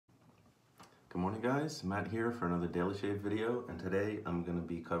Good morning guys, Matt here for another Daily Shave video, and today I'm going to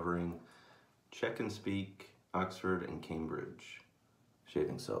be covering Czech Speake Oxford and Cambridge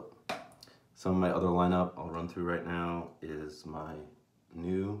shaving soap. Some of my other lineup I'll run through right now is my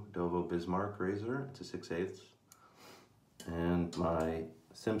new Dovo Bismarck razor, it's a 6/8, and my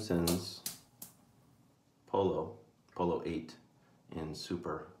Simpsons Polo 8 in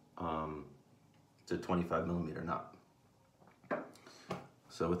Super. It's a 25mm knot.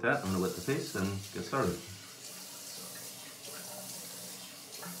 So with that, I'm going to wet the face and get started.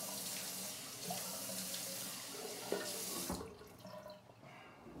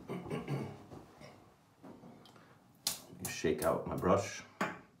 Shake out my brush.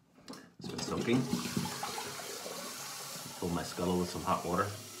 It's been soaking. Fill my scuttle with some hot water.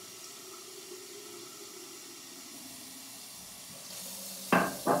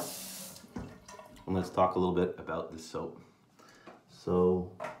 And let's talk a little bit about this soap.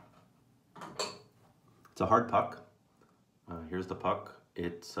 So it's a hard puck. Here's the puck.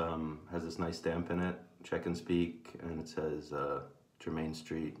 It has this nice stamp in it, Czech Speake, and it says Jermyn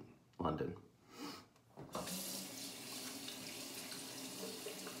Street, London.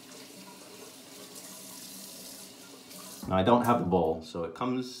 Now I don't have the bowl, so it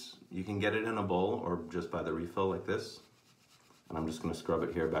comes, you can get it in a bowl or just by the refill like this. And I'm just going to scrub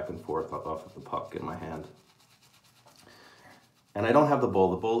it here back and forth off of the puck in my hand. And I don't have the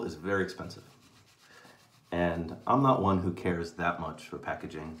bowl. The bowl is very expensive. And I'm not one who cares that much for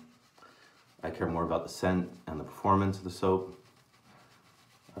packaging. I care more about the scent and the performance of the soap.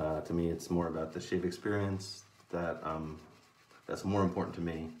 To me, it's more about the shave experience that's more important to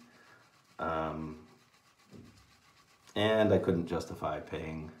me. And I couldn't justify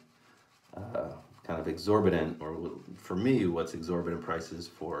paying kind of exorbitant, or for me, what's exorbitant prices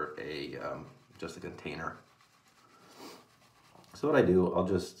for a just a container. So what I do, I'll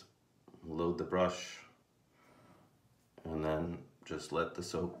just load the brush and then just let the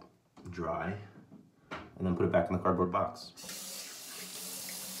soap dry and then put it back in the cardboard box.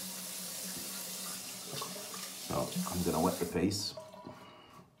 So I'm gonna wet the face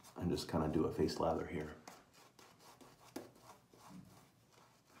and just kind of do a face lather here.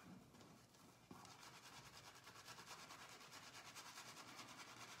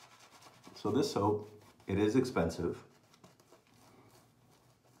 So this soap, it is expensive,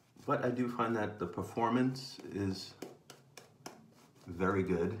 but I do find that the performance is very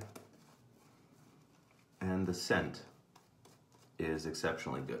good and the scent is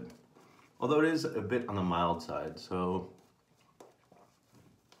exceptionally good. Although it is a bit on the mild side, so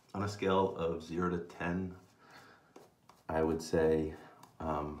on a scale of 0 to 10, I would say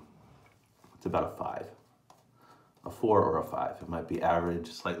it's about a 5. A 4 or a 5. It might be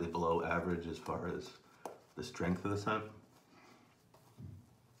average, slightly below average as far as the strength of the scent.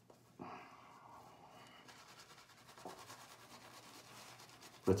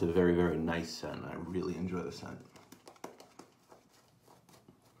 But it's a very, very nice scent. I really enjoy the scent.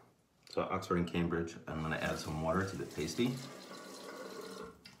 So Oxford and Cambridge, I'm going to add some water to get tasty.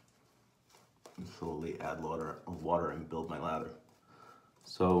 And slowly add water and build my lather.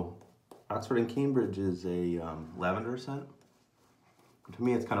 So Oxford and Cambridge is a lavender scent. To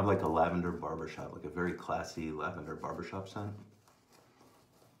me, it's kind of like a lavender barbershop, like a very classy lavender barbershop scent.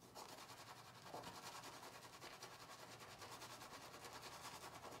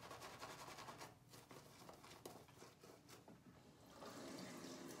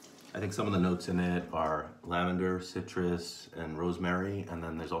 I think some of the notes in it are lavender, citrus, and rosemary, and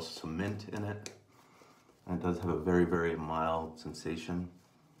then there's also some mint in it. And it does have a very, very mild sensation,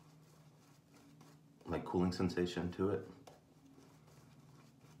 like cooling sensation to it.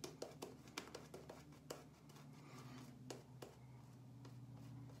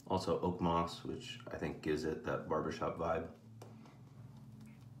 Also oakmoss, which I think gives it that barbershop vibe.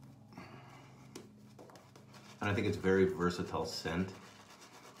 And I think it's very versatile scent.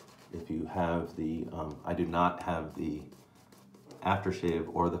 If you have the, I do not have the aftershave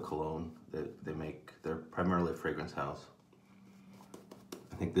or the cologne that they make. They're primarily a fragrance house.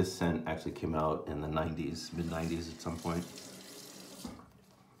 I think this scent actually came out in the 90s, mid-90s at some point.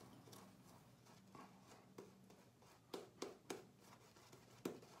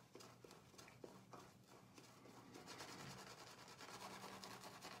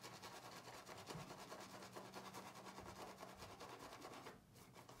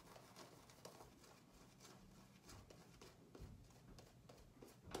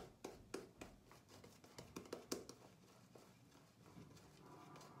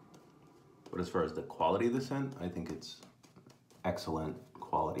 But as far as the quality of the scent, I think it's excellent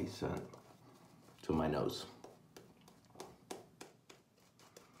quality scent to my nose.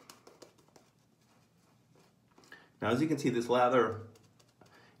 Now, as you can see, this lather,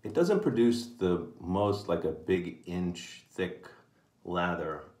 it doesn't produce the most like a big inch thick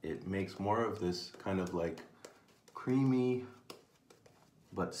lather. It makes more of this kind of like creamy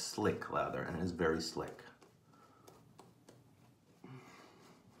but slick lather, and it is very slick.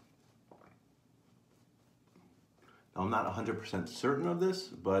 Now, I'm not 100% certain of this,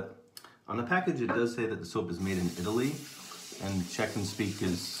 but on the package it does say that the soap is made in Italy, and Czech Speake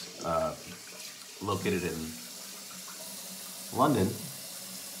is located in London.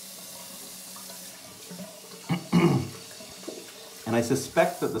 And I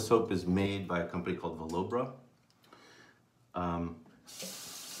suspect that the soap is made by a company called Velobra.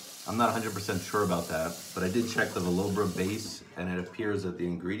 I'm not 100% sure about that, but I did check the Velobra base, and it appears that the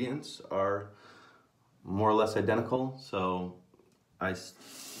ingredients are more or less identical. So I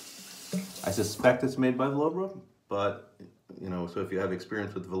suspect it's made by Velobra, but you know, so if you have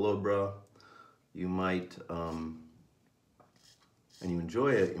experience with Velobra, you might, and you enjoy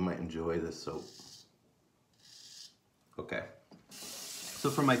it, you might enjoy this soap. Okay. So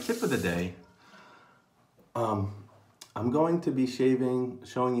for my tip of the day, I'm going to be showing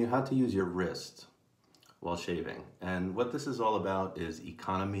you how to use your wrist while shaving. And what this is all about is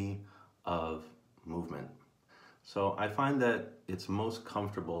economy of movement. So I find that it's most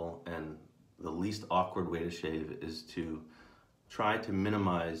comfortable and the least awkward way to shave is to try to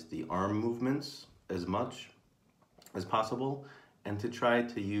minimize the arm movements as much as possible, and to try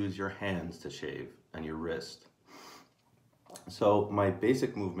to use your hands to shave and your wrist. So my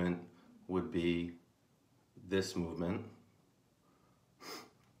basic movement would be this movement,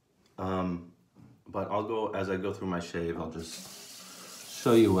 but as I go through my shave, I'll just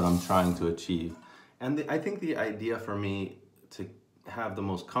show you what I'm trying to achieve. And I think the idea for me to have the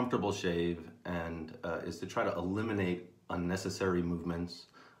most comfortable shave and is to try to eliminate unnecessary movements,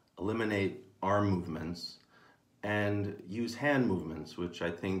 eliminate arm movements, and use hand movements, which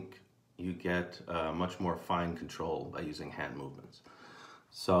I think you get much more fine control by using hand movements.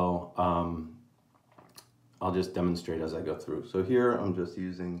 So I'll just demonstrate as I go through. So here I'm just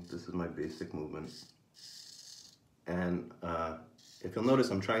using, this is my basic movement. And if you'll notice,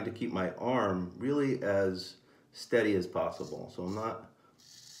 I'm trying to keep my arm really as steady as possible. So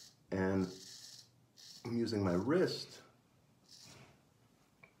and I'm using my wrist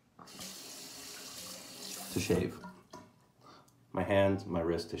to shave. My hand, my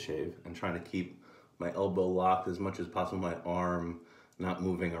wrist to shave, and trying to keep my elbow locked as much as possible, my arm not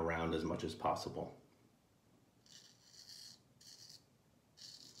moving around as much as possible.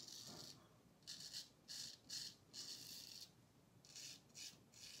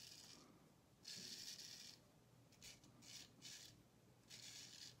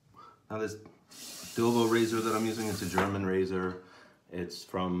 Now this Dovo razor that I'm using, it's a German razor. It's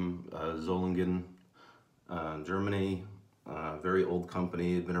from Solingen, Germany. Very old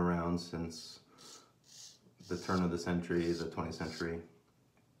company, had been around since the turn of the century, the 20th century.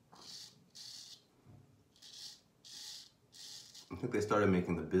 I think they started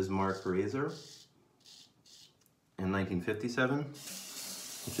making the Bismarck razor in 1957,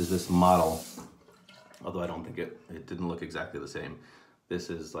 which is this model, although I don't think it didn't look exactly the same. This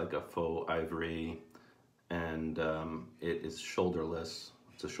is like a faux ivory, and it is shoulderless.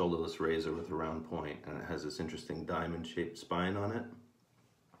 It's a shoulderless razor with a round point, and it has this interesting diamond-shaped spine on it.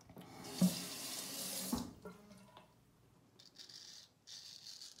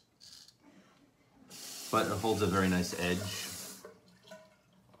 But it holds a very nice edge.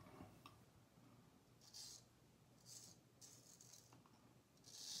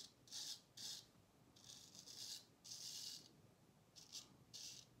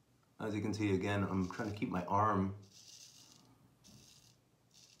 As you can see, again, I'm trying to keep my arm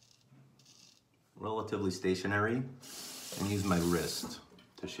relatively stationary and use my wrist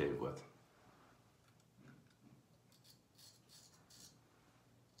to shave with.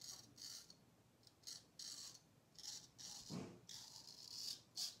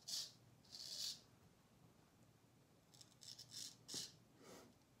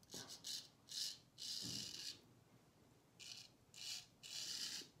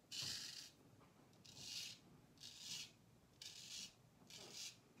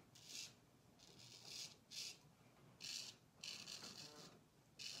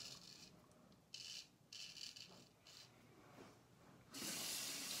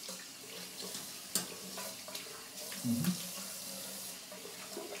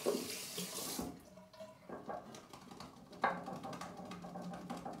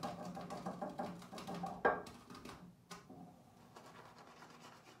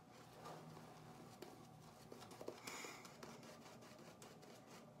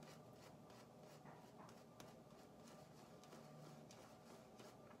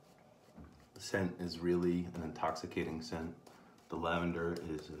 scent is really an intoxicating scent. The lavender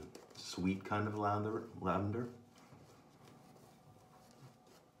is a sweet kind of lavender.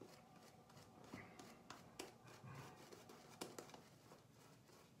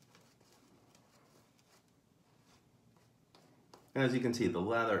 And as you can see, the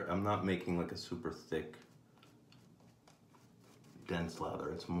lather, I'm not making like a super thick, dense lather.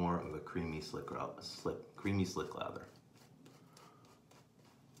 It's more of a creamy, slick lather.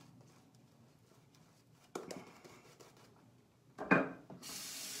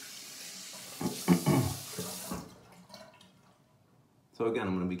 So again,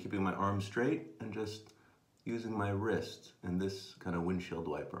 I'm going to be keeping my arms straight and just using my wrist in this kind of windshield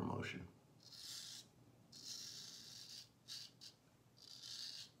wiper motion.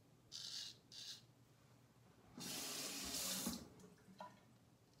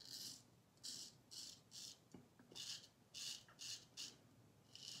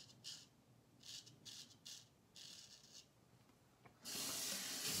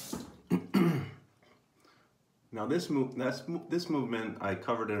 Now this movement I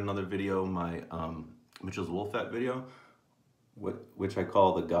covered in another video, my Mitchell's Wolfette video, which I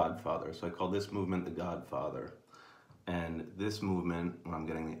call the Godfather. So I call this movement the Godfather. And this movement, when I'm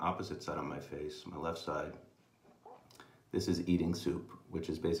getting the opposite side of my face, my left side, this is eating soup, which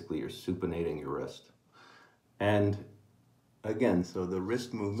is basically you're supinating your wrist. And again, so the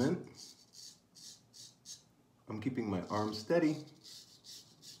wrist movement, I'm keeping my arm steady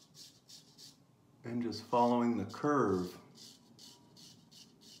and just following the curve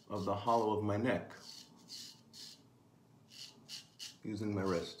of the hollow of my neck using my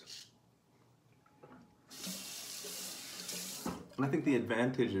wrist. And I think the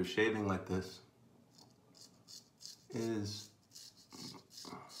advantage of shaving like this is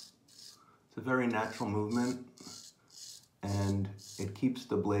it's a very natural movement, and it keeps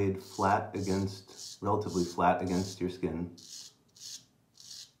the blade relatively flat against your skin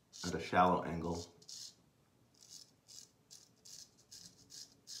at a shallow angle.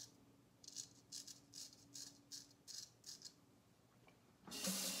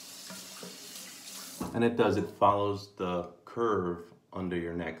 And it follows the curve under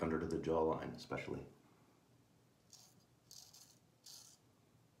your neck, under the jawline especially.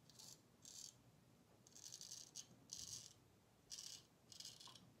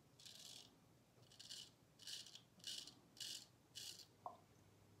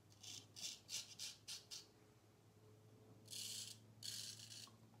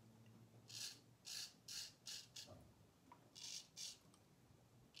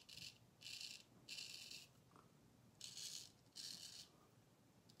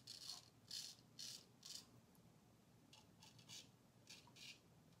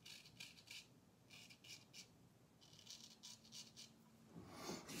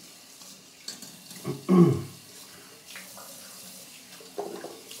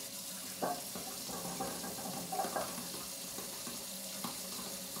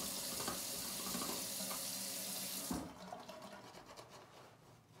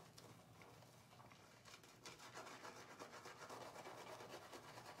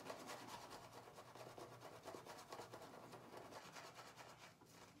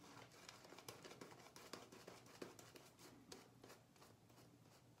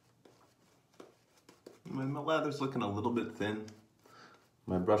 My lather's looking a little bit thin.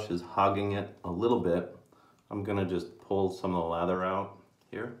 My brush is hogging it a little bit. I'm gonna just pull some of the lather out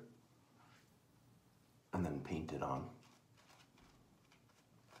here and then paint it on.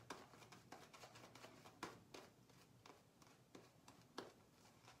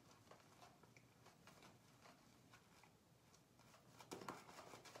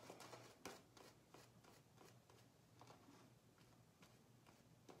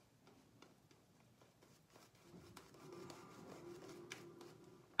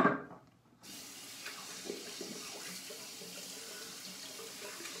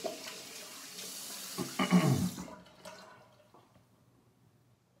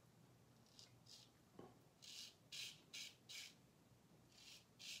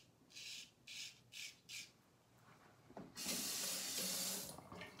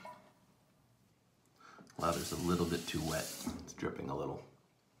 Lather's a little bit too wet. It's dripping a little.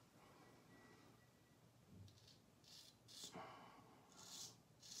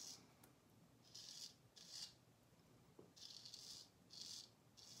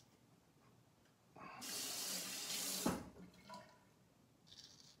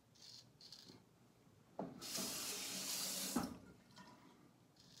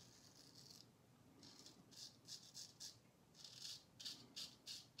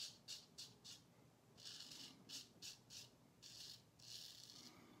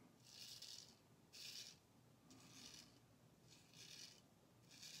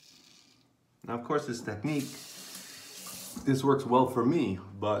 Now, of course, this technique, this works well for me,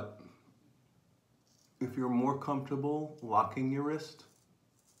 but if you're more comfortable locking your wrist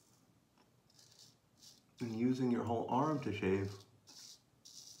and using your whole arm to shave,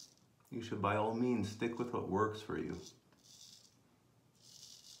 you should by all means stick with what works for you.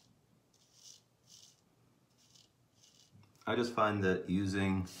 I just find that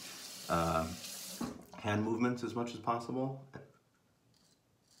using hand movements as much as possible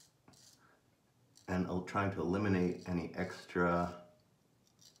and trying to eliminate any extra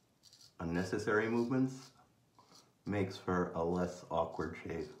unnecessary movements makes for a less awkward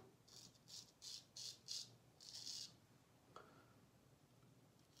shave.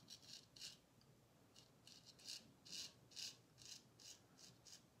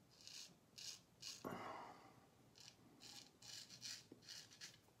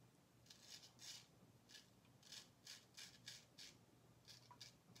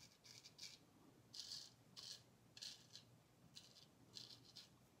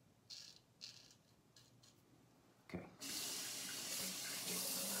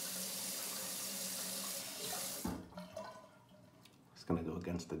 Going to go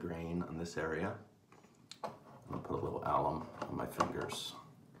against the grain on this area. I'm going to put a little alum on my fingers.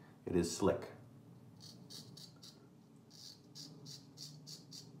 It is slick.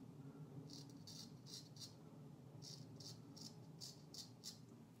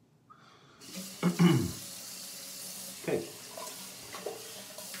 Okay.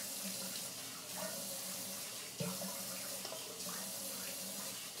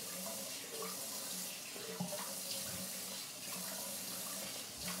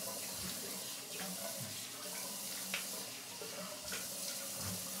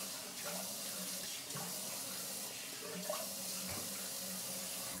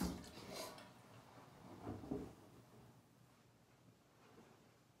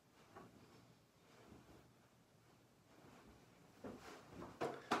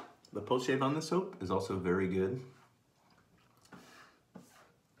 The post shave on this soap is also very good.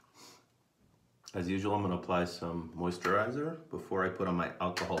 As usual, I'm going to apply some moisturizer before I put on my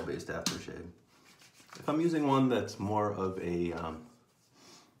alcohol-based aftershave. If I'm using one that's more of a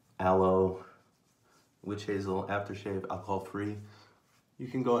aloe, witch hazel aftershave, alcohol-free, you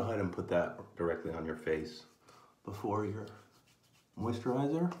can go ahead and put that directly on your face before your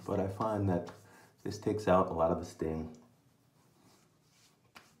moisturizer, but I find that this takes out a lot of the sting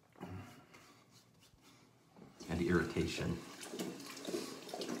and irritation.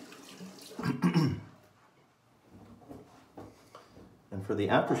 And for the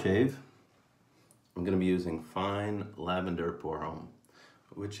aftershave, I'm going to be using fine lavender perfume,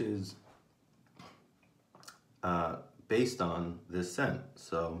 which is based on this scent.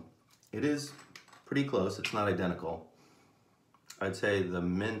 So it is pretty close. It's not identical. I'd say the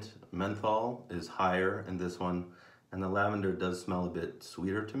menthol is higher in this one, and the lavender does smell a bit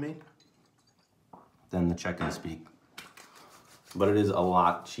sweeter to me than the Czech Speake, but it is a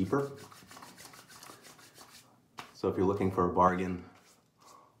lot cheaper. So if you're looking for a bargain,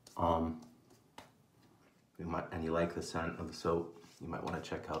 and you like the scent of the soap, you might want to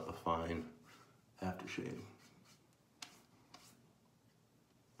check out the fine aftershave.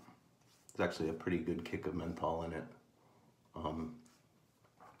 There's actually a pretty good kick of menthol in it.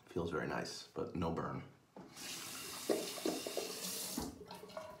 Feels very nice, but no burn.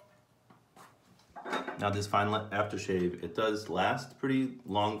 Now this fine aftershave, it does last pretty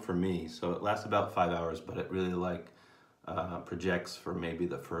long for me. So it lasts about 5 hours, but it really projects for maybe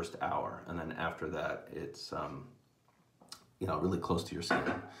the first hour. And then after that, it's really close to your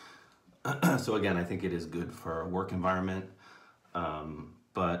skin. So again, I think it is good for a work environment,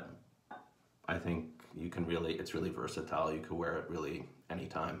 but I think it's really versatile. You could wear it really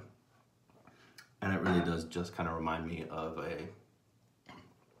anytime. And it really does just kind of remind me of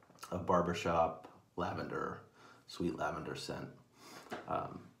a Barbershop sweet lavender scent. I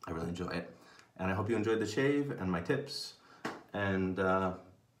really enjoy it. And I hope you enjoyed the shave and my tips. And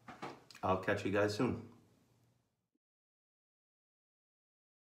I'll catch you guys soon.